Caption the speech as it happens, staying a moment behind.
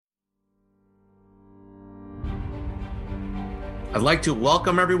I'd like to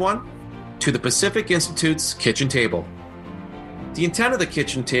welcome everyone to the Pacific Institute's Kitchen Table. The intent of the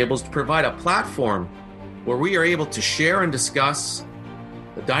Kitchen Table is to provide a platform where we are able to share and discuss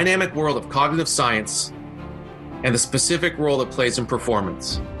the dynamic world of cognitive science and the specific role it plays in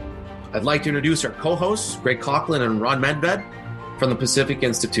performance. I'd like to introduce our co-hosts, Greg Coughlin and Ron Medved from the Pacific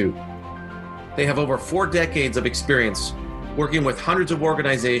Institute. They have over 4 decades of experience working with hundreds of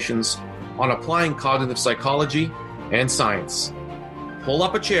organizations on applying cognitive psychology and science. Pull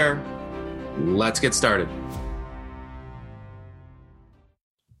up a chair. Let's get started.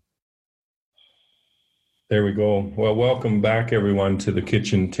 There we go. Well, welcome back, everyone, to the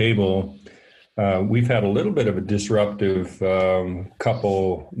Kitchen Table. We've had a little bit of a disruptive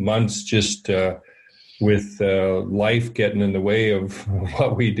couple months just with life getting in the way of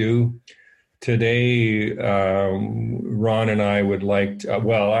what we do. Today, Ron and I would like to,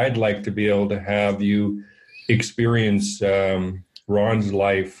 I'd like to be able to have you experience Ron's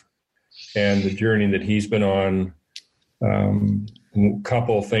life and the journey that he's been on. A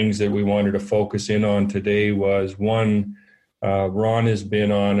couple of things that we wanted to focus in on today was one, Ron has been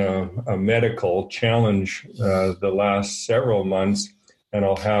on a medical challenge the last several months, and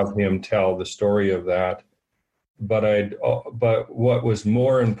I'll have him tell the story of that. But what was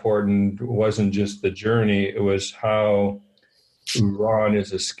more important wasn't just the journey, it was how Ron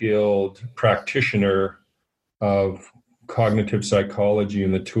is a skilled practitioner of cognitive psychology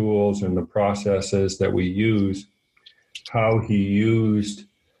and the tools and the processes that we use, how he used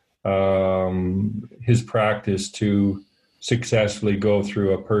his practice to successfully go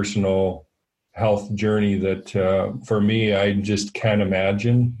through a personal health journey that for me, I just can't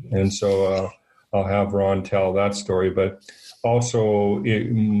imagine. And so I'll have Ron tell that story, but also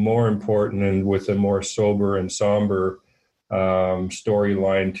more important and with a more sober and somber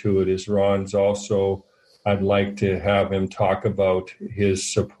storyline to it is Ron's also, I'd like to have him talk about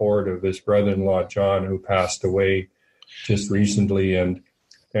his support of his brother-in-law, John, who passed away just recently, and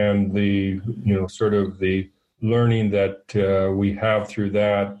the, sort of the learning that we have through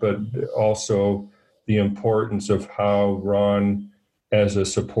that, but also the importance of how Ron, as a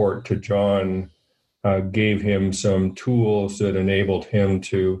support to John, gave him some tools that enabled him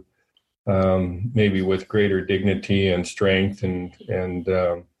to maybe with greater dignity and strength and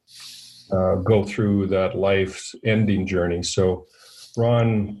go through that life's ending journey. So,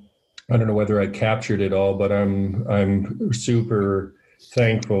 Ron, I don't know whether I captured it all, but I'm super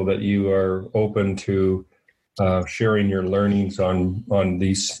thankful that you are open to sharing your learnings on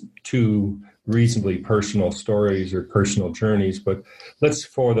these 2 reasonably personal stories or personal journeys. But let's,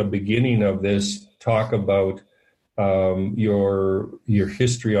 for the beginning of this, talk about your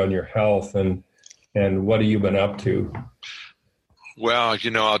history on your health and what have you been up to? Well,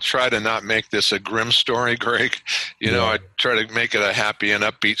 I'll try to not make this a grim story, Greg. I try to make it a happy and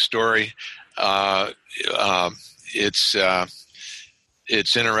upbeat story. It's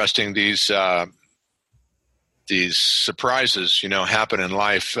interesting, these surprises, happen in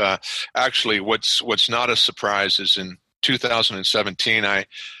life. Actually, what's not a surprise is in 2017, I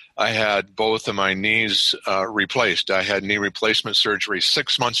had both of my knees replaced. I had knee replacement surgery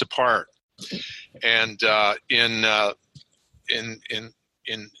 6 months apart, and in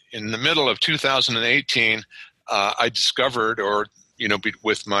the middle of 2018, I discovered,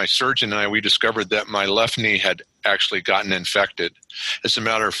 with my surgeon and I, we discovered that my left knee had actually gotten infected. As a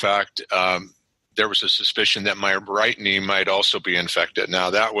matter of fact, there was a suspicion that my right knee might also be infected. Now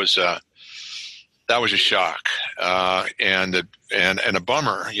that was a shock and a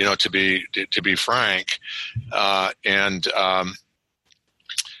bummer, to be frank,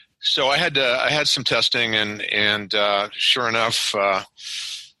 So I had some testing, and sure enough,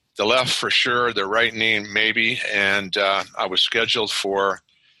 the left for sure, the right knee maybe, and I was scheduled for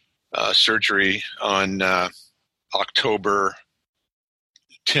surgery on October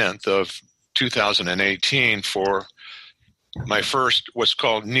 10th of 2018 for my first what's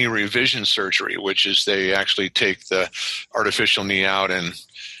called knee revision surgery, which is they actually take the artificial knee out and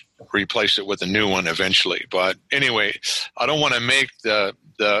replace it with a new one eventually. But anyway, I don't want to make the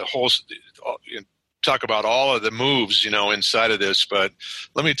whole talk about all of the moves, inside of this, but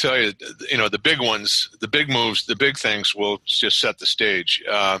let me tell you, the big ones, the big moves, the big things will just set the stage.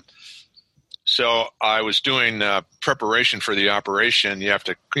 So I was doing preparation for the operation. You have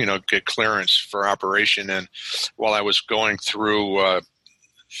to, get clearance for operation. And while I was going through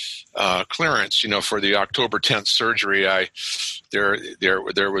clearance, for the October 10th surgery,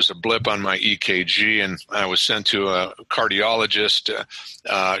 there was a blip on my EKG, and I was sent to a cardiologist.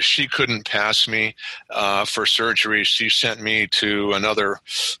 She couldn't pass me for surgery. She sent me to another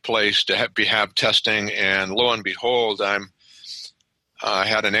place to have testing, and lo and behold, I'm I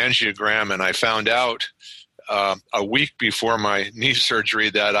had an angiogram, and I found out a week before my knee surgery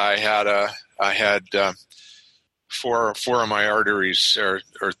that I had four of my arteries or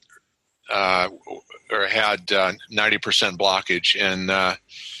had 90% blockage, and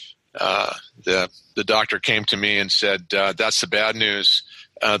the doctor came to me and said, "That's the bad news.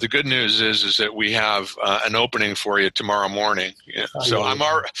 The good news is that we have an opening for you tomorrow morning." So I'm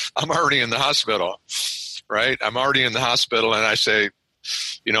already in the hospital, right? I'm already in the hospital, and I say,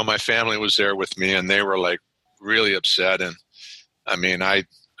 my family was there with me, and they were like really upset. And I mean, I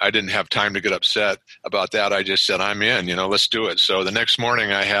didn't have time to get upset about that. I just said, I'm in, let's do it. So the next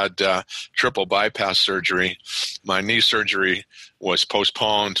morning I had triple bypass surgery. My knee surgery was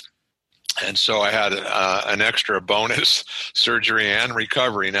postponed. And so I had an extra bonus surgery and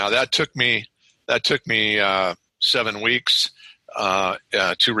recovery. Now that took me 7 weeks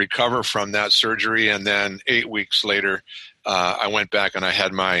to recover from that surgery. And then 8 weeks later, I went back and I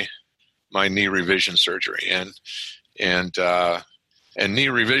had my knee revision surgery. And knee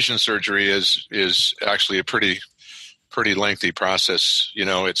revision surgery is actually a pretty lengthy process.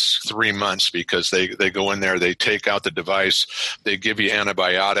 It's 3 months because they go in there, they take out the device, they give you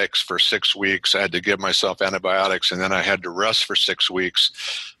antibiotics for 6 weeks. I had to give myself antibiotics, and then I had to rest for 6 weeks.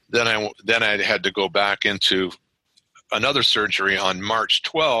 Then I had to go back into another surgery on March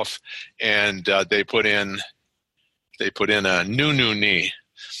 12th, and they put in a new knee,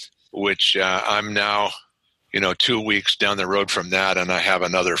 which I'm now 2 weeks down the road from that, and I have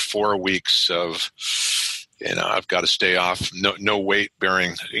another 4 weeks of, I've got to stay off, no weight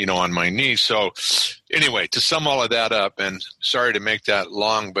bearing, on my knee. So anyway, to sum all of that up, and sorry to make that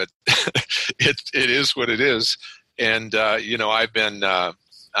long, but it is what it is. And, I've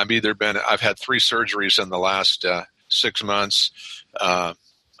had 3 surgeries in the last 6 months.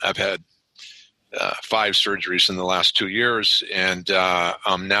 I've had 5 surgeries in the last 2 years, and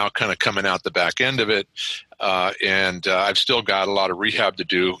I'm now kind of coming out the back end of it. And I've still got a lot of rehab to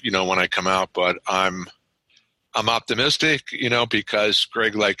do, when I come out, but I'm optimistic, because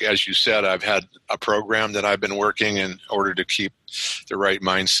Greg, like, as you said, I've had a program that I've been working in order to keep the right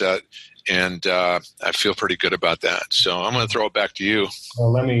mindset. And I feel pretty good about that. So I'm going to throw it back to you.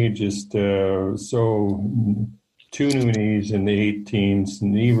 Well, let me just, so 2 new knees in the 18s,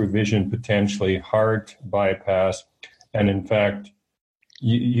 knee revision potentially, heart bypass. And in fact,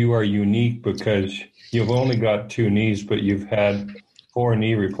 you are unique because you've only got 2 knees, but you've had 4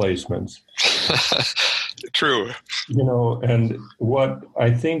 knee replacements. True. And what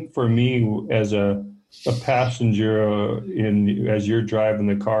I think for me as a passenger as you're driving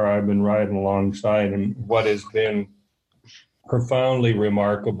the car, I've been riding alongside, and what has been profoundly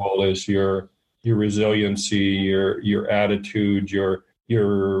remarkable is your resiliency, your attitude, your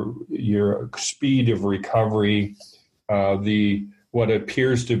speed of recovery, what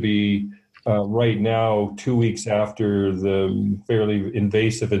appears to be right now, 2 weeks after the fairly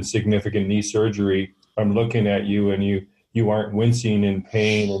invasive and significant knee surgery, I'm looking at you and you aren't wincing in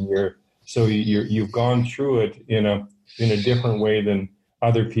pain, and you've gone through it in a different way than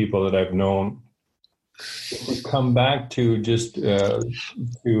other people that I've known. If we come back to just to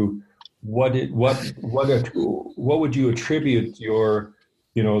what would you attribute your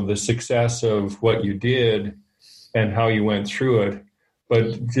the success of what you did and how you went through it?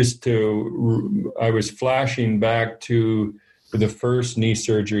 But just I was flashing back to the first knee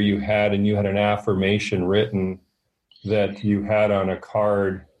surgery you had, and you had an affirmation written that you had on a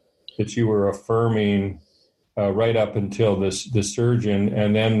card that you were affirming right up until the surgeon.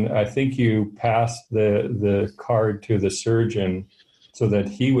 And then I think you passed the card to the surgeon so that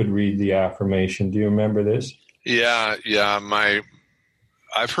he would read the affirmation. Do you remember this? Yeah.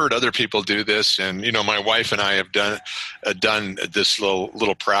 I've heard other people do this, and my wife and I have done this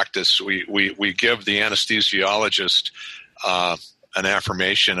little practice. We give the anesthesiologist an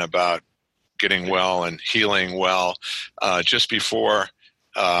affirmation about getting well and healing well just before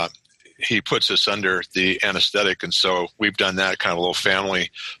he puts us under the anesthetic, and so we've done that kind of a little family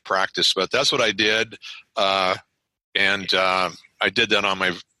practice. But that's what I did, and I did that on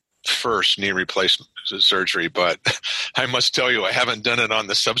my first knee replacement surgery, but I must tell you, I haven't done it on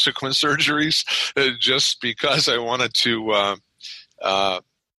the subsequent surgeries just because I wanted to, I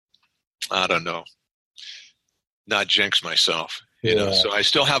don't know, not jinx myself, so I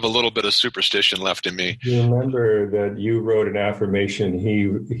still have a little bit of superstition left in me. You remember that you wrote an affirmation.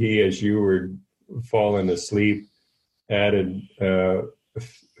 He, as you were falling asleep, added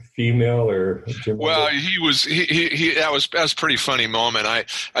female, or well, that was a pretty funny moment. I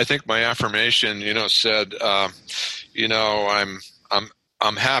think my affirmation, said,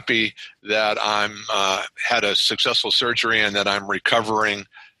 I'm happy that I'm had a successful surgery and that I'm recovering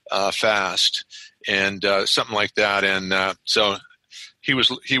fast, and something like that. And so he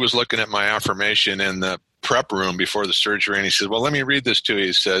was looking at my affirmation in the prep room before the surgery, and he said, well, let me read this to you.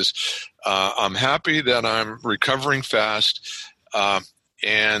 He says, I'm happy that I'm recovering fast,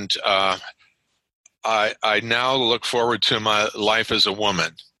 and I now look forward to my life as a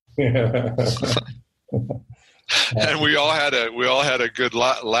woman. And we all had a good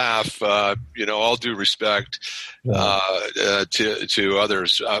laugh, all due respect to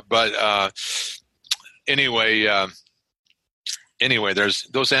others. But anyway, there's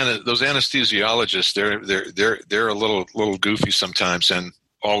those anesthesiologists. They're a little goofy sometimes, and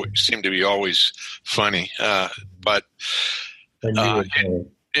seem to be always funny. But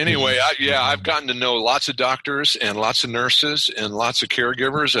anyway, I've gotten to know lots of doctors and lots of nurses and lots of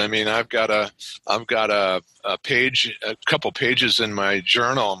caregivers. I mean, I've got a couple pages in my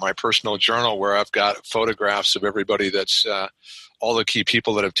journal, my personal journal, where I've got photographs of everybody that's all the key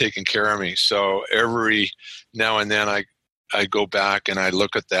people that have taken care of me. So every now and then I go back and I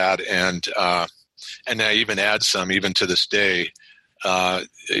look at that, and I even add some even to this day.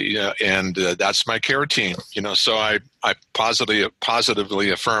 And that's my care team, so I positively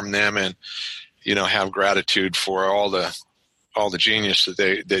affirm them, and, have gratitude for all the genius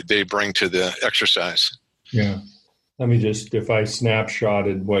that they bring to the exercise. Yeah. Let me just, if I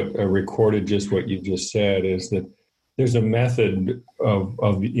snapshotted recorded just what you just said, is that there's a method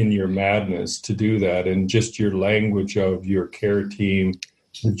of in your madness to do that, and just your language of your care team,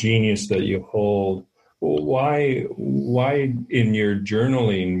 the genius that you hold. Why in your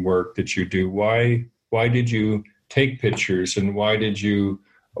journaling work that you do, why did you take pictures, and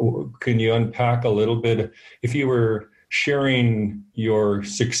can you unpack a little bit? If you were sharing your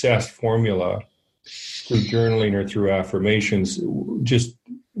success formula through journaling or through affirmations, just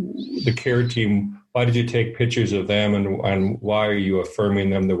the care team, why did you take pictures of them, and why are you affirming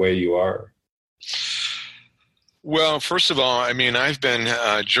them the way you are? Well, first of all, I mean, I've been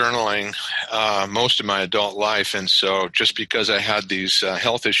journaling most of my adult life, and so just because I had these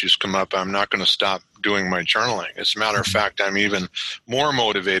health issues come up, I'm not going to stop doing my journaling. As a matter of fact, I'm even more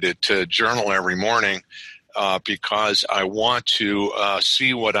motivated to journal every morning because I want to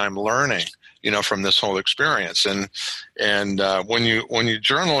see what I'm learning, from this whole experience. And when you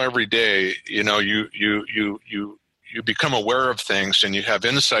journal every day, you become aware of things, and you have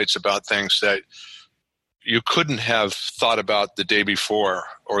insights about things that you couldn't have thought about the day before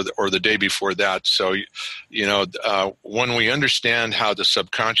or the day before that. So, when we understand how the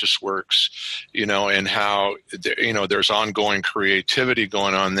subconscious works, and how, there's ongoing creativity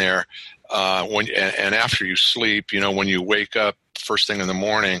going on there, and after you sleep, when you wake up first thing in the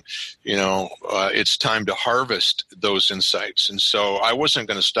morning, it's time to harvest those insights. And so I wasn't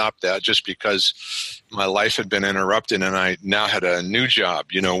going to stop that just because my life had been interrupted, and I now had a new job,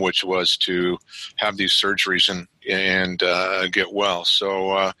 which was to have these surgeries and get well.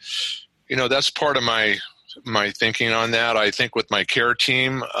 So, that's part of my thinking on that. I think with my care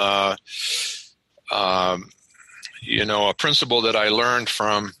team, a principle that I learned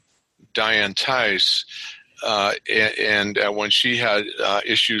from Diane Tice, and when she had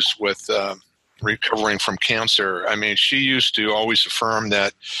issues with recovering from cancer, I mean, she used to always affirm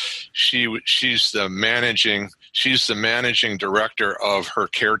that she's the managing director of her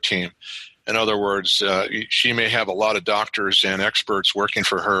care team. In other words, she may have a lot of doctors and experts working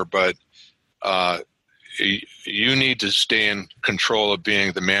for her, but you need to stay in control of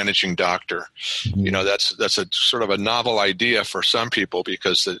being the managing doctor. Mm-hmm. That's a sort of a novel idea for some people,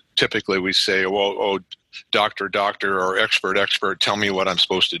 because typically we say, well, doctor, or expert, tell me what I'm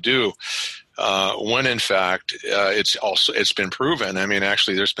supposed to do. When in fact, it's been proven. I mean,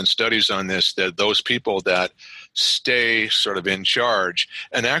 actually, there's been studies on this, that those people that stay sort of in charge,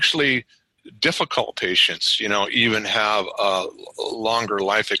 and actually difficult patients, even have a longer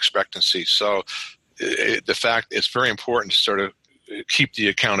life expectancy. So the fact, it's very important to sort of keep the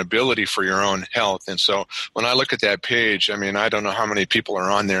accountability for your own health. And so when I look at that page, I mean, I don't know how many people are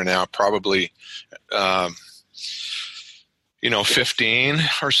on there now, probably 15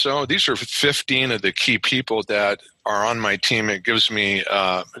 or so. These are 15 of the key people that are on my team. It gives me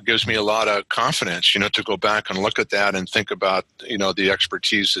a lot of confidence, to go back and look at that and think about, the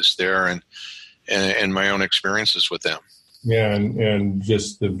expertise that's there and my own experiences with them. Yeah, and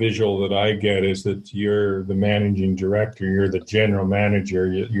just the visual that I get is that you're the managing director, you're the general manager,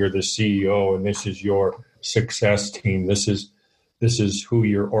 you're the CEO, and this is your success team. This is who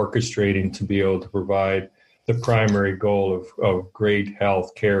you're orchestrating to be able to provide the primary goal of great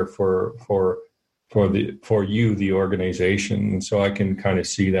health care for for you, the organization. And so I can kind of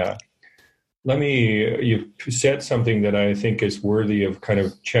see that. You said something that I think is worthy of kind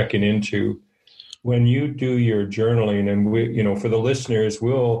of checking into. When you do your journaling, and for the listeners,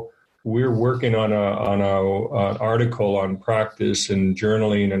 we're working on an article on practice and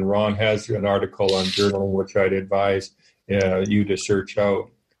journaling, and Ron has an article on journaling, which I'd advise you to search out.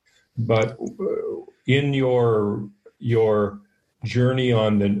 But in your journey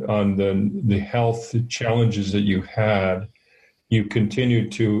on the health challenges that you had, you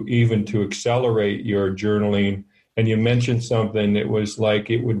continued to accelerate your journaling. And you mentioned something that was like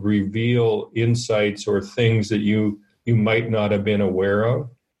it would reveal insights or things that you might not have been aware of.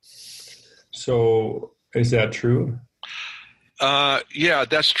 So is that true? Yeah,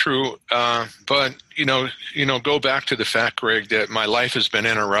 that's true. But, go back to the fact, Greg, that my life has been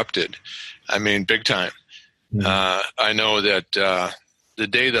interrupted. I mean, big time. Mm-hmm. I know that the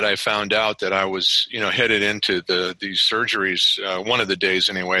day that I found out that I was, headed into these surgeries, one of the days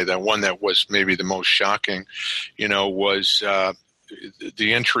anyway, that one that was maybe the most shocking, was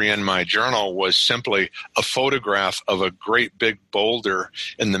the entry in my journal was simply a photograph of a great big boulder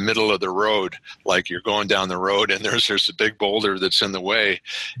in the middle of the road. Like you're going down the road and there's a big boulder that's in the way.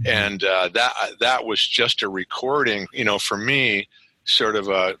 And that was just a recording, for me, sort of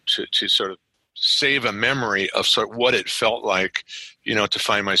to sort of save a memory of sort of what it felt like, to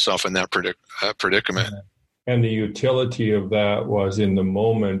find myself in that predicament. And the utility of that was in the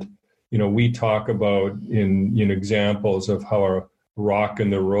moment. We talk about in examples of how a rock in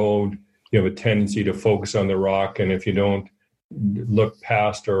the road, you have a tendency to focus on the rock, and if you don't look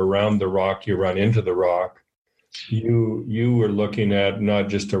past or around the rock, you run into the rock. You were looking at not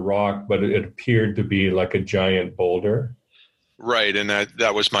just a rock, but it appeared to be like a giant boulder. Right, and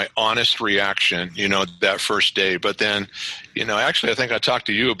that was my honest reaction, that first day. But then, actually, I think I talked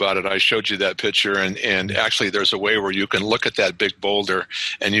to you about it. I showed you that picture, and actually there's a way where you can look at that big boulder,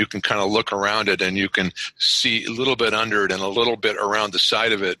 and you can kind of look around it, and you can see a little bit under it and a little bit around the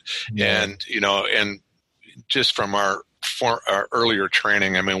side of it. Yeah. And just from our earlier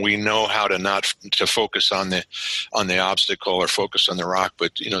training, I mean, we know how to not to focus on the obstacle or focus on the rock,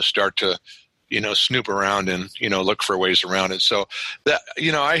 but, start to snoop around and, look for ways around it. So that,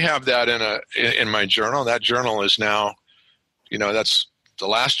 I have that in my journal. That journal is now, that's the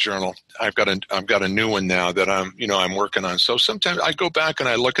last journal. I've got a new one now that I'm working on. So sometimes I go back and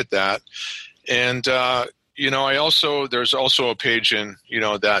I look at that, and, there's also a page in,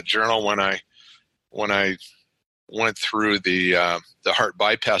 that journal when I went through the heart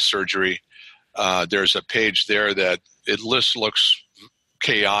bypass surgery. There's a page there that it looks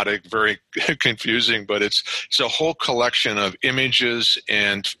chaotic, very confusing, but it's a whole collection of images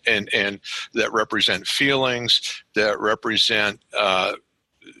and that represent feelings, that represent the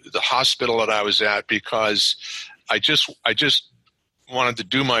hospital that I was at, because I just wanted to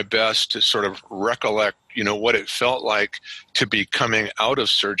do my best to sort of recollect, what it felt like to be coming out of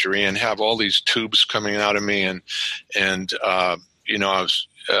surgery and have all these tubes coming out of me, and I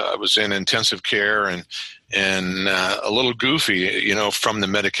was in intensive care and a little goofy, from the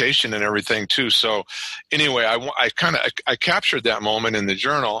medication and everything too. So anyway, I captured that moment in the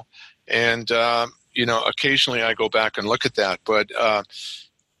journal, and, occasionally I go back and look at that. But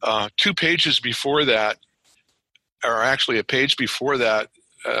 2 pages before that, or actually a page before that,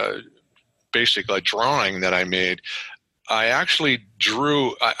 basically a drawing that I made, I actually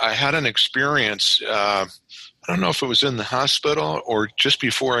drew, I had an experience, I don't know if it was in the hospital or just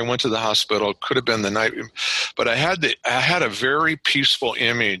before I went to the hospital. Could have been the night, but I had a very peaceful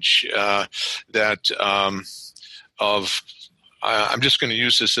image that I'm just going to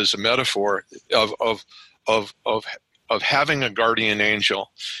use this as a metaphor of having a guardian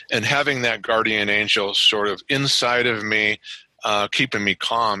angel, and having that guardian angel sort of inside of me, keeping me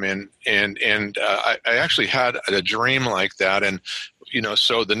calm, and I actually had a dream like that, and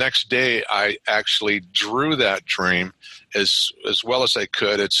so the next day I actually drew that dream as well as I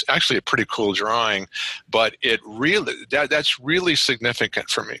could. It's actually a pretty cool drawing, but it really that's really significant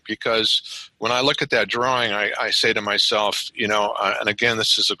for me, because when I look at that drawing, I say to myself, and again,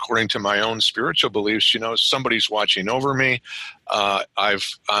 this is according to my own spiritual beliefs, somebody's watching over me.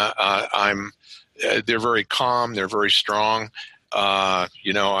 They're very calm. They're very strong. I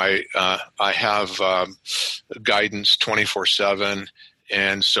have guidance 24/7.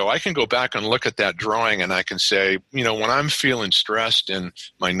 And so I can go back and look at that drawing, and I can say, when I'm feeling stressed in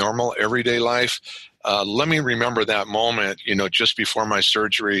my normal everyday life, let me remember that moment, just before my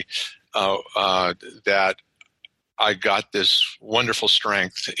surgery, that I got this wonderful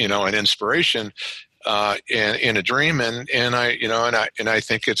strength, and inspiration, in a dream, and I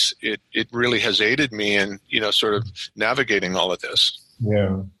think it really has aided me in sort of navigating all of this.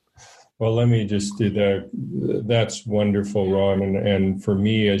 Yeah. Well, let me just do that. That's wonderful, Ron. And for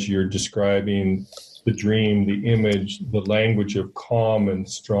me, as you're describing the dream, the image, the language of calm and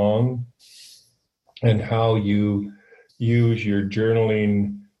strong, and how you use your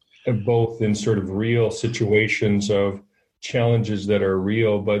journaling both in sort of real situations of challenges that are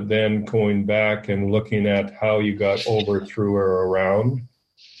real, but then going back and looking at how you got over, through, or around,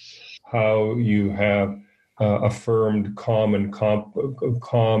 how you have affirmed calm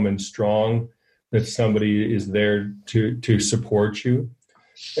and strong, that somebody is there to support you.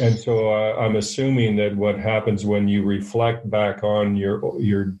 And so I'm assuming that what happens when you reflect back on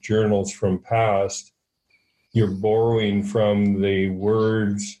your journals from past, you're borrowing from the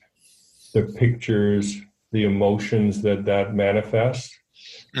words, the pictures, the emotions that manifests,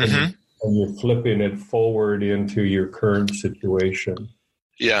 Mm-hmm. and you're flipping it forward into your current situation.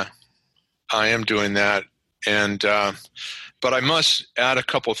 Yeah, I am doing that. And but I must add a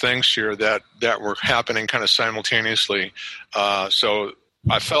couple things here that were happening kind of simultaneously. So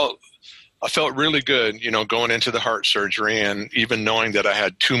I felt really good, going into the heart surgery, and even knowing that I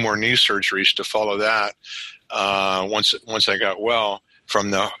had 2 more knee surgeries to follow that once I got well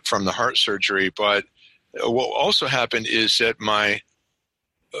from the heart surgery. But what also happened is that my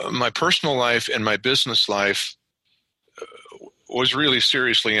personal life and my business life was really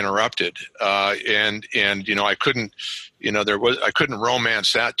seriously interrupted, and I couldn't, I couldn't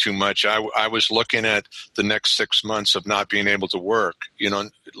romance that too much. I was looking at the next 6 months of not being able to work,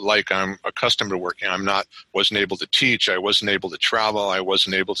 like I'm accustomed to working. Wasn't able to teach. I wasn't able to travel. I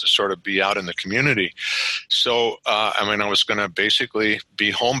wasn't able to sort of be out in the community. So, I was going to basically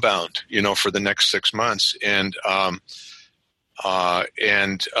be homebound, for the next 6 months, and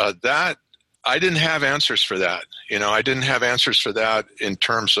that. I didn't have answers for that. I didn't have answers for that in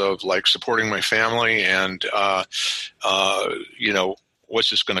terms of like supporting my family and,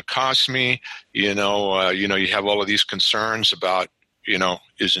 what's this going to cost me? You have all of these concerns about,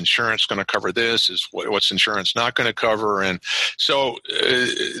 is insurance going to cover this? What's insurance not going to cover? And so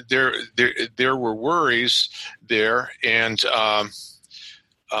there were worries there. And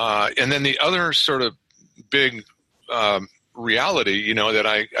then the other sort of big, reality, that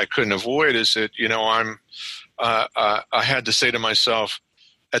I couldn't avoid is that, I had to say to myself,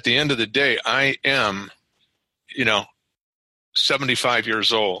 at the end of the day, I am, 75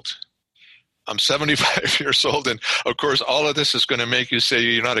 years old. I'm 75 years old. And of course, all of this is going to make you say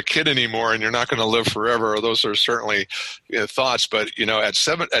you're not a kid anymore and you're not going to live forever. Those are certainly thoughts. But,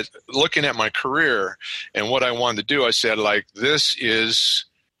 looking at my career and what I wanted to do, I said, I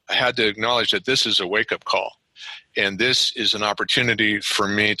had to acknowledge that this is a wake-up call. And this is an opportunity for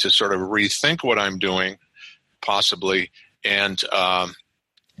me to sort of rethink what I'm doing, possibly. And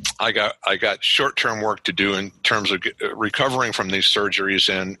I got short-term work to do in terms of recovering from these surgeries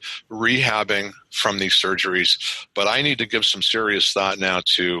and rehabbing from these surgeries. But I need to give some serious thought now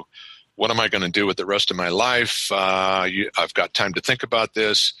to what am I going to do with the rest of my life? I've got time to think about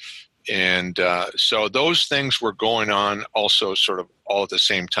this. And so those things were going on also sort of all at the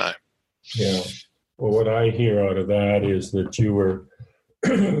same time. Yeah. Well, what I hear out of that is that you were,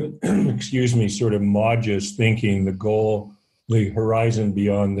 sort of modest thinking, the goal, the horizon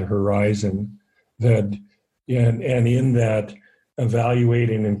beyond the horizon, and in that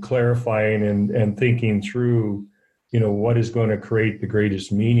evaluating and clarifying and thinking through, what is going to create the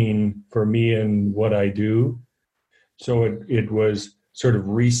greatest meaning for me and what I do. So it was sort of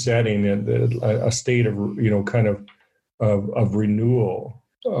resetting a state of, of renewal.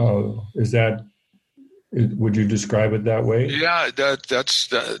 Is that? Would you describe it that way? Yeah,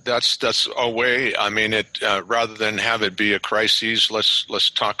 that's a way. I mean, it rather than have it be a crisis, let's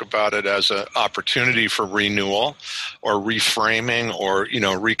talk about it as an opportunity for renewal, or reframing, or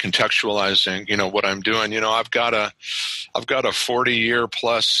recontextualizing. What I'm doing. I've got a 40-year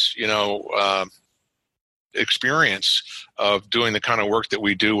plus experience of doing the kind of work that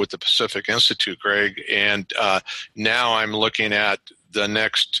we do with the Pacific Institute, Greg, and now I'm looking at the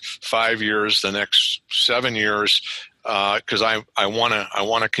next 5 years, the next 7 years, because I want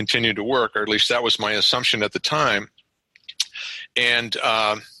to continue to work, or at least that was my assumption at the time. And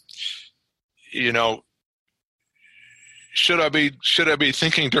should I be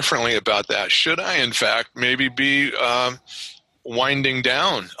thinking differently about that? Should I, in fact, maybe be winding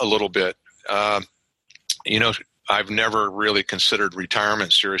down a little bit? I've never really considered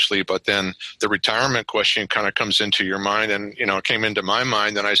retirement seriously, but then the retirement question kind of comes into your mind, and, it came into my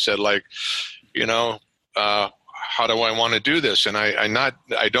mind, and I said, how do I want to do this? And I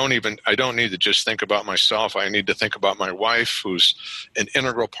don't need to just think about myself. I need to think about my wife, who's an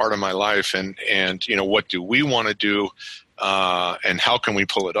integral part of my life, and what do we want to do, and how can we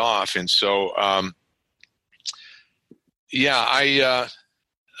pull it off? And so, the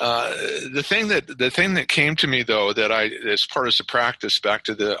thing that came to me, though, that as part of the practice, back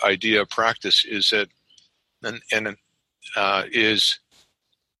to the idea of practice, is that, is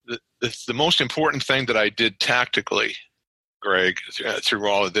the most important thing that I did tactically, Greg, through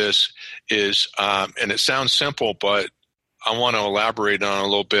all of this is, and it sounds simple, but I want to elaborate on it a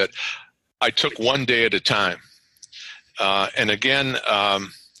little bit. I took one day at a time. And again,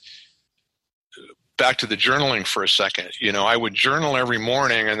 back to the journaling for a second. I would journal every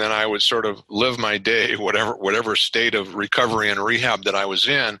morning, and then I would sort of live my day, whatever state of recovery and rehab that I was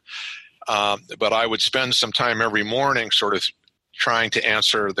in. But I would spend some time every morning sort of trying to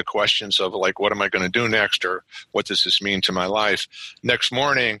answer the questions of, like, what am I going to do next, or what does this mean to my life? Next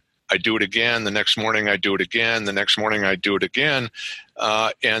morning, I do it again. The next morning, I do it again. The next morning, I do it again.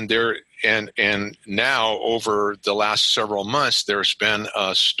 And now, over the last several months, there's been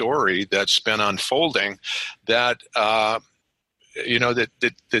a story that's been unfolding that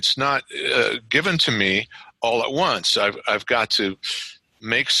that's not given to me all at once. I've got to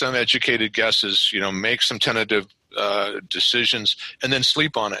make some educated guesses, make some tentative decisions, and then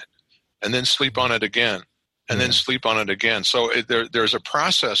sleep on it, and then sleep on it again, and then sleep on it again. So there's a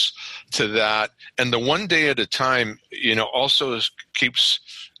process to that. And the one day at a time, also keeps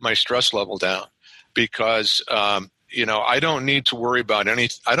my stress level down, because, I don't need to worry about I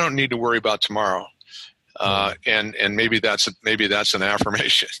don't need to worry about tomorrow. And maybe that's an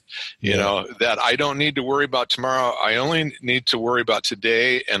affirmation, that I don't need to worry about tomorrow. I only need to worry about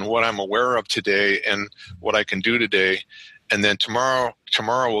today and what I'm aware of today and what I can do today. And then tomorrow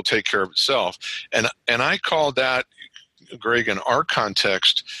will take care of itself. And I call that, Greg, in our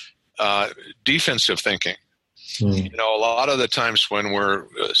context, defensive thinking. A lot of the times when we're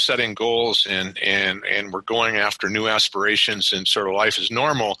setting goals and we're going after new aspirations and sort of life is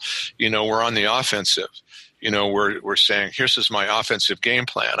normal, we're on the offensive. We're saying, here's my offensive game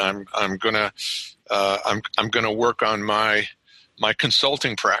plan. I'm gonna work on my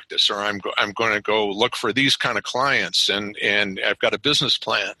consulting practice, or I'm going to go look for these kind of clients, and I've got a business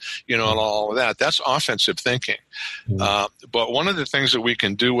plan, and all of that. That's offensive thinking. But one of the things that we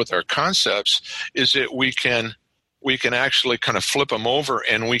can do with our concepts is that we can actually kind of flip them over,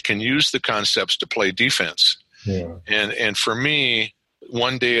 and we can use the concepts to play defense. Yeah. And for me,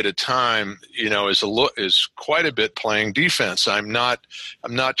 one day at a time, is quite a bit playing defense. I'm not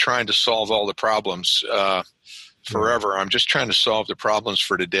trying to solve all the problems forever. I'm just trying to solve the problems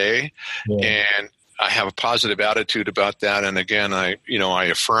for today. Yeah. And I have a positive attitude about that. And again, I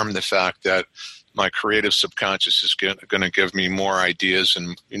affirm the fact that my creative subconscious is going to give me more ideas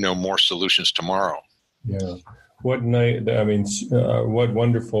and, more solutions tomorrow. Yeah. What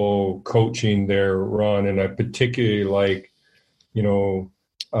wonderful coaching there, Ron. And I particularly like,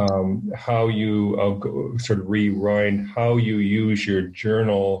 how you sort of rewind how you use your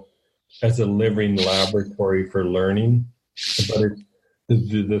journal as a living laboratory for learning. But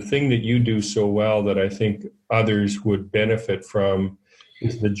the thing that you do so well that I think others would benefit from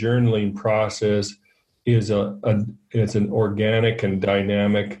is the journaling process is it's an organic and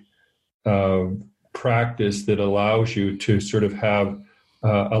dynamic practice that allows you to sort of have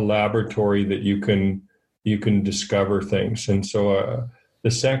a laboratory that you can discover things. And so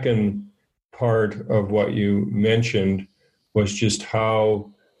the second part of what you mentioned was just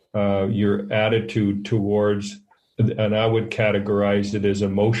how your attitude towards, and I would categorize it as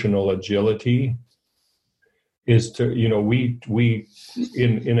emotional agility, is to, we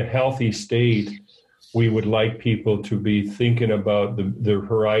in a healthy state, we would like people to be thinking about the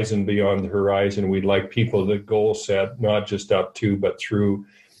horizon beyond the horizon. We'd like people that goal set, not just up to, but through.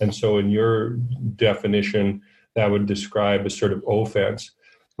 And so in your definition, that would describe a sort of offense.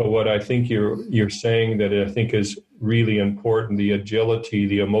 But what I think you're saying that I think is really important, the agility,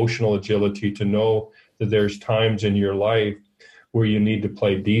 the emotional agility to know that there's times in your life where you need to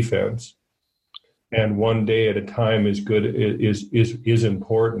play defense. And one day at a time is good, is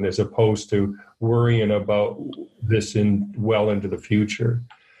important, as opposed to worrying about this well into the future.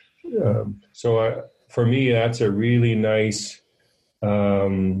 For me, that's a really nice,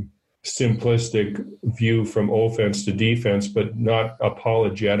 simplistic view from offense to defense, but not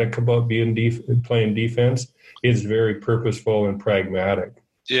apologetic about playing defense. It's very purposeful and pragmatic.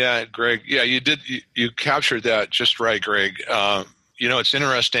 Yeah, Greg. Yeah, you captured that just right, Greg. It's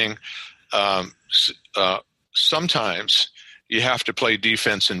interesting. Sometimes you have to play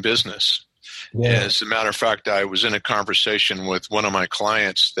defense in business. Yeah. As a matter of fact, I was in a conversation with one of my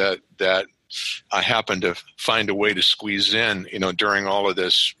clients that I happened to find a way to squeeze in, during all of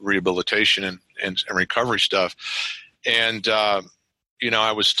this rehabilitation and recovery stuff. And, I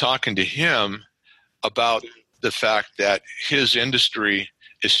was talking to him about the fact that his industry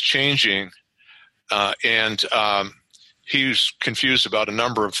is changing, and he's confused about a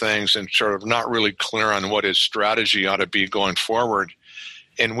number of things and sort of not really clear on what his strategy ought to be going forward.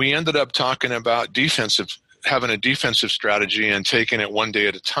 And we ended up talking about having a defensive strategy and taking it one day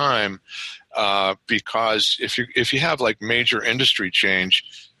at a time, because if you have like major industry change,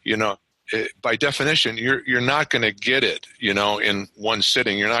 by definition, you're not going to get it, in one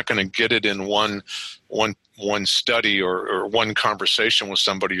sitting. You're not going to get it in one study or one conversation with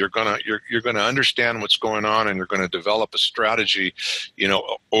somebody. You're gonna understand what's going on, and you're going to develop a strategy,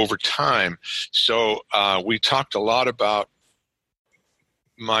 over time. So we talked a lot about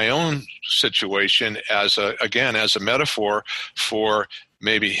my own situation as a metaphor for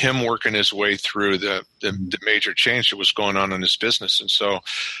maybe him working his way through the major change that was going on in his business. And so,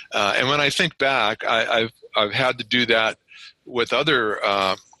 and when I think back, I've had to do that with other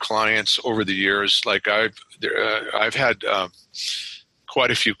clients over the years. Like I've had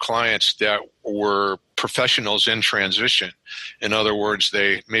quite a few clients that were professionals in transition. In other words,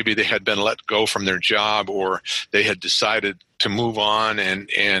 maybe they had been let go from their job, or they had decided to move on,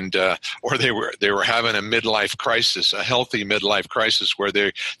 and or they were having a midlife crisis, a healthy midlife crisis, where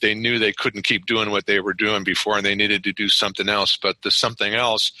they knew they couldn't keep doing what they were doing before, and they needed to do something else, but the something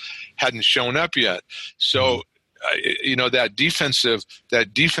else hadn't shown up yet. So, that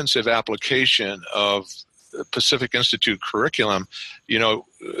defensive application of the Pacific Institute curriculum,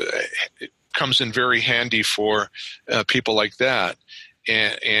 it comes in very handy for people like that,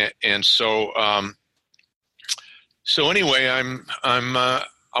 and so. So anyway,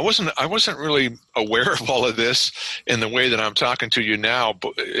 I wasn't really aware of all of this in the way that I'm talking to you now,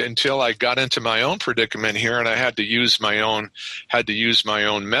 but until I got into my own predicament here, and I had to use my own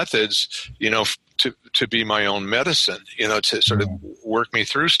methods, to be my own medicine, to sort of work me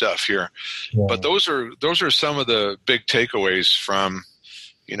through stuff here. Yeah. But those are some of the big takeaways from,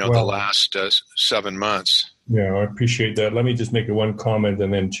 the last 7 months. Yeah, I appreciate that. Let me just make one comment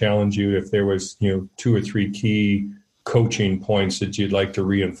and then challenge you if there was, 2 or 3 key coaching points that you'd like to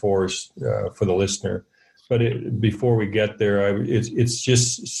reinforce for the listener. But before we get there, it's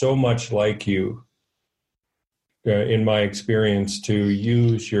just so much like you, in my experience, to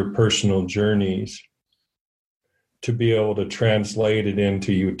use your personal journeys to be able to translate it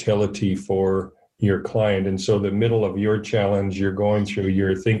into utility for your client. And so the middle of your challenge you're going through,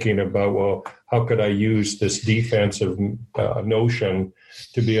 you're thinking about, well, how could I use this defensive notion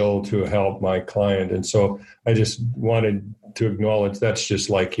to be able to help my client? And so I just wanted to acknowledge that's just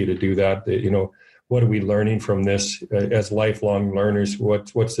like you to do that. What are we learning from this as lifelong learners?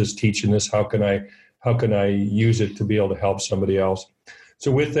 What's this teaching us? How can I use it to be able to help somebody else? So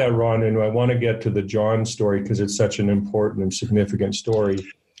with that, Ron, and I want to get to the John story because it's such an important and significant story.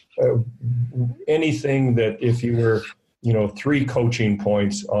 Anything that if you were, 3 coaching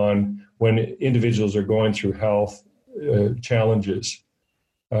points on when individuals are going through health challenges,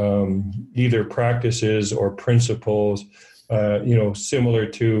 either practices or principles, similar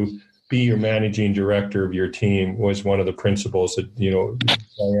to be your managing director of your team was one of the principles that,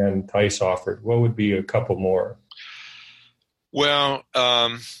 Diane Tice offered. What would be a couple more? Well,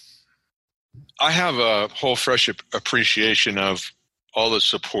 I have a whole fresh appreciation of all the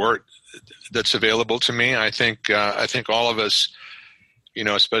support that's available to me. I think all of us,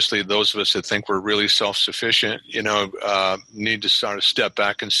 especially those of us that think we're really self-sufficient, need to sort of step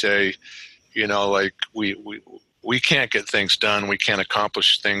back and say, like we can't get things done. We can't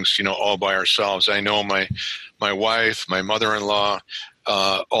accomplish things, all by ourselves. I know my wife, my mother-in-law,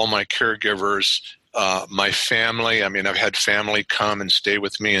 all my caregivers, my family. I mean, I've had family come and stay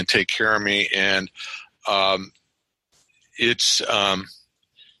with me and take care of me. And it's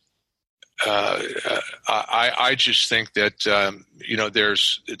I just think that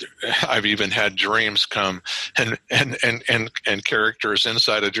I've even had dreams come and characters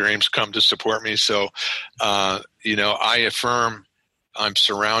inside of dreams come to support me. So I affirm I'm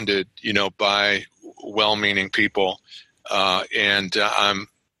surrounded by well-meaning people, and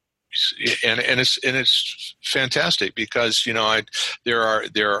it's fantastic because there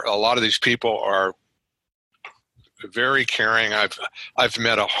are a lot of these people are very caring. I've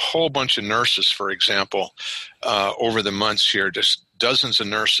met a whole bunch of nurses, for example, over the months here, just dozens of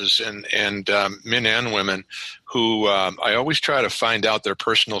nurses and men and women who I always try to find out their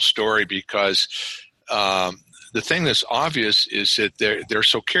personal story because the thing that's obvious is that they're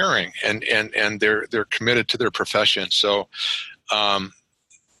so caring and they're committed to their profession. So I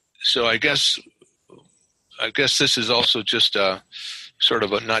guess this is also just a sort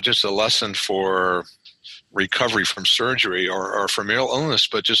of not just a lesson for recovery from surgery or from illness,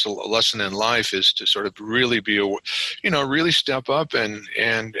 but just a lesson in life is to sort of really really step up and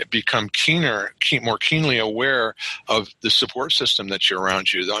become more keenly aware of the support system that you're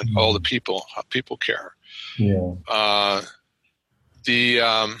around you, all the people, how people care. Yeah. The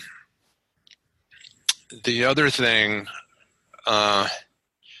other thing,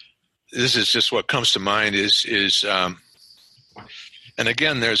 this is just what comes to mind is and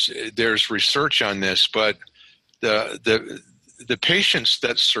again, there's research on this, but the patients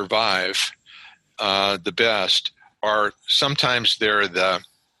that survive the best are sometimes they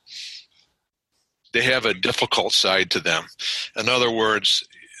have a difficult side to them. In other words,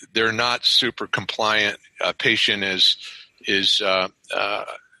 they're not super compliant. A patient is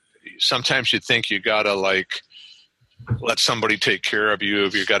sometimes you think you gotta let somebody take care of you.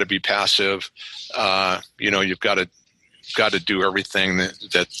 You've got to be passive. You've got to do everything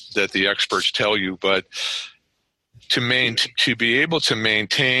that the experts tell you. But to be able to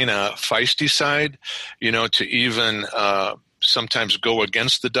maintain a feisty side, to even sometimes go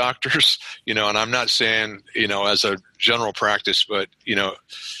against the doctors, and I'm not saying, as a general practice, but,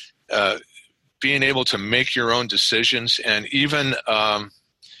 being able to make your own decisions and even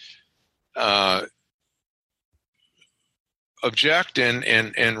object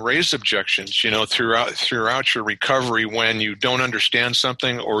and raise objections, throughout your recovery when you don't understand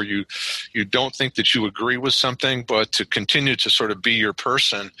something or you don't think that you agree with something, but to continue to sort of be your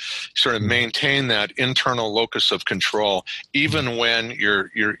person, sort of maintain that internal locus of control, even when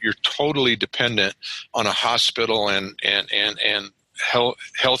you're totally dependent on a hospital and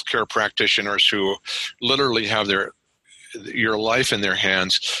healthcare practitioners who literally have your life in their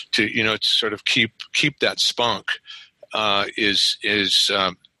hands to sort of keep that spunk. Is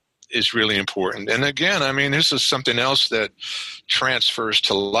really important. And again, I mean, this is something else that transfers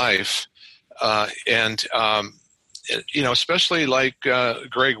to life. Especially like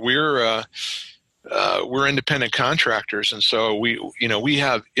Greg, we're independent contractors. And so we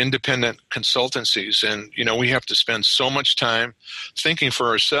have independent consultancies and, we have to spend so much time thinking for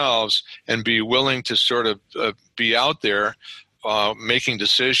ourselves and be willing to sort of be out there making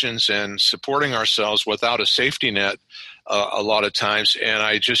decisions and supporting ourselves without a safety net a lot of times. And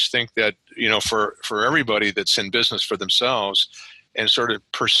I just think that, for everybody that's in business for themselves and sort of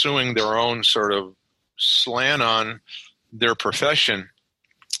pursuing their own sort of slant on their profession,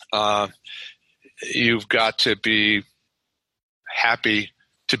 you've got to be happy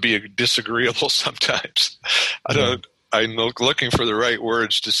to be disagreeable sometimes. I'm looking for the right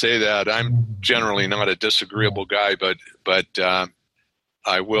words to say that. I'm generally not a disagreeable guy, but I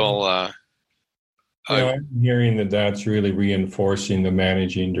will. I'm hearing that's really reinforcing the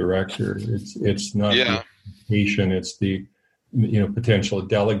managing director. It's not the patient; it's the potential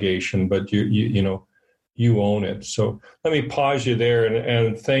delegation. But you own it. So let me pause you there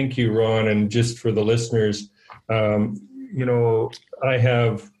and thank you, Ron. And just for the listeners, I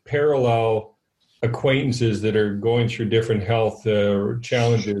have parallel acquaintances that are going through different health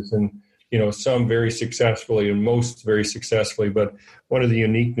challenges, and some very successfully and most very successfully. But one of the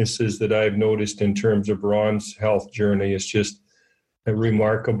uniquenesses that I've noticed in terms of Ron's health journey is just a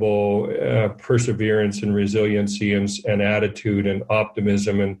remarkable perseverance and resiliency and attitude and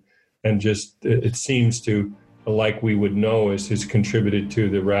optimism, and just it seems to, like we would know, has contributed to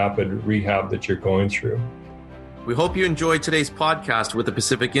the rapid rehab that you're going through. We hope you enjoyed today's podcast with the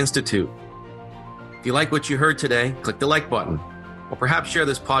Pacific Institute. If you like what you heard today, click the like button, or perhaps share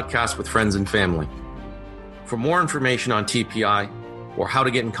this podcast with friends and family. For more information on TPI or how to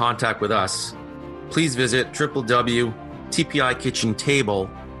get in contact with us, please visit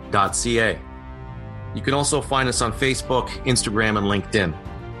www.tpikitchentable.ca. You can also find us on Facebook, Instagram, and LinkedIn.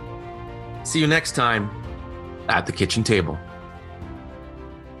 See you next time at the kitchen table.